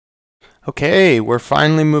Okay, we're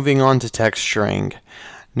finally moving on to texturing.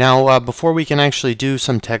 Now, before we can actually do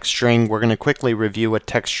some texturing, we're going to quickly review what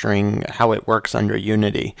texturing, how it works under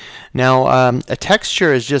Unity. Now, a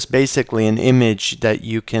texture is just basically an image that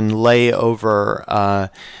you can lay over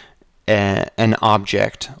an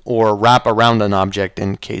object or wrap around an object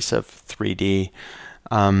in case of 3D.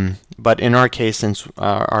 But in our case, since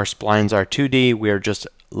our splines are 2D, we're just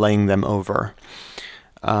laying them over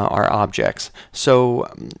our objects. So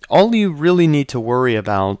all you really need to worry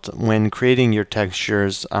about when creating your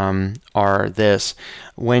textures are this.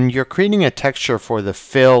 When you're creating a texture for the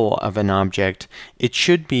fill of an object, it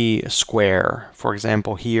should be square. For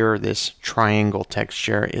example, here this triangle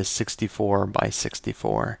texture is 64 by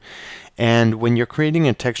 64. And when you're creating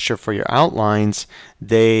a texture for your outlines,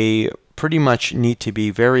 they pretty much need to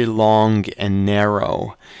be very long and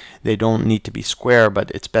narrow. They don't need to be square,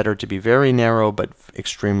 but it's better to be very narrow but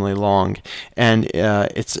extremely long. And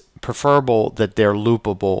it's preferable that they're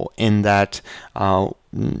loopable in that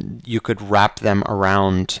you could wrap them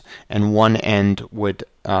around and one end would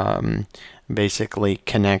basically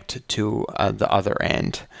connect to the other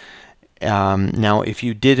end. Now, if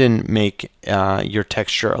you didn't make your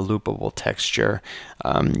texture a loopable texture,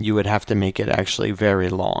 you would have to make it actually very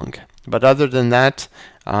long. But other than that,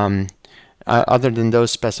 other than those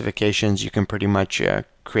specifications, you can pretty much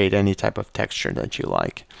create any type of texture that you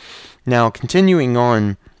like. Now, continuing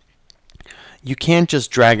on, you can't just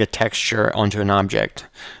drag a texture onto an object.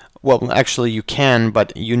 Well, actually you can,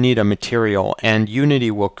 but you need a material, and Unity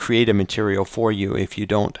will create a material for you if you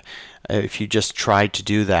don't, if you just try to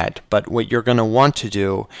do that. But what you're going to want to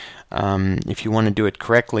do, if you want to do it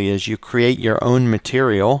correctly, is you create your own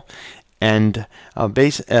material. And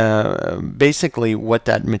basically what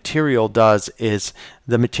that material does is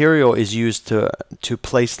the material is used to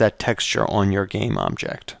place that texture on your game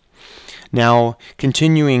object. Now,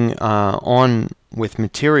 continuing on with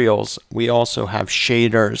materials, we also have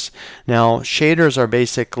shaders. Now, shaders are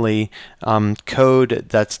basically code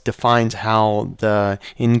that defines how the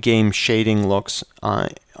in-game shading looks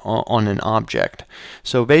on an object.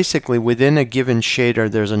 So basically, within a given shader,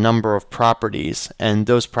 there's a number of properties, and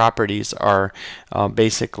those properties are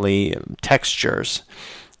basically textures,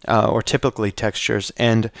 or typically textures.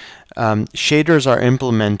 And shaders are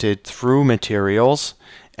implemented through materials,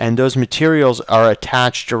 and those materials are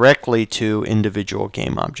attached directly to individual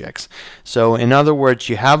game objects. So in other words,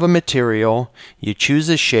 you have a material, you choose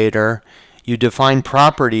a shader, you define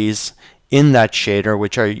properties in that shader,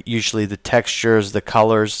 which are usually the textures, the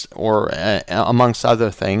colors, or amongst other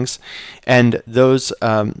things, and those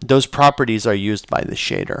properties are used by the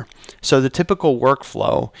shader. So the typical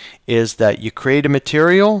workflow is that you create a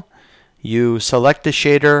material, you select the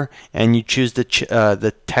shader, and you choose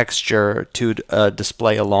the texture to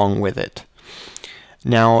display along with it.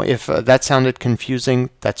 Now, if that sounded confusing,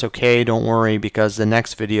 that's okay, don't worry, because the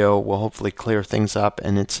next video will hopefully clear things up,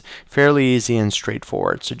 and it's fairly easy and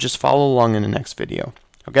straightforward. So just follow along in the next video.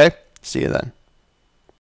 Okay? See you then.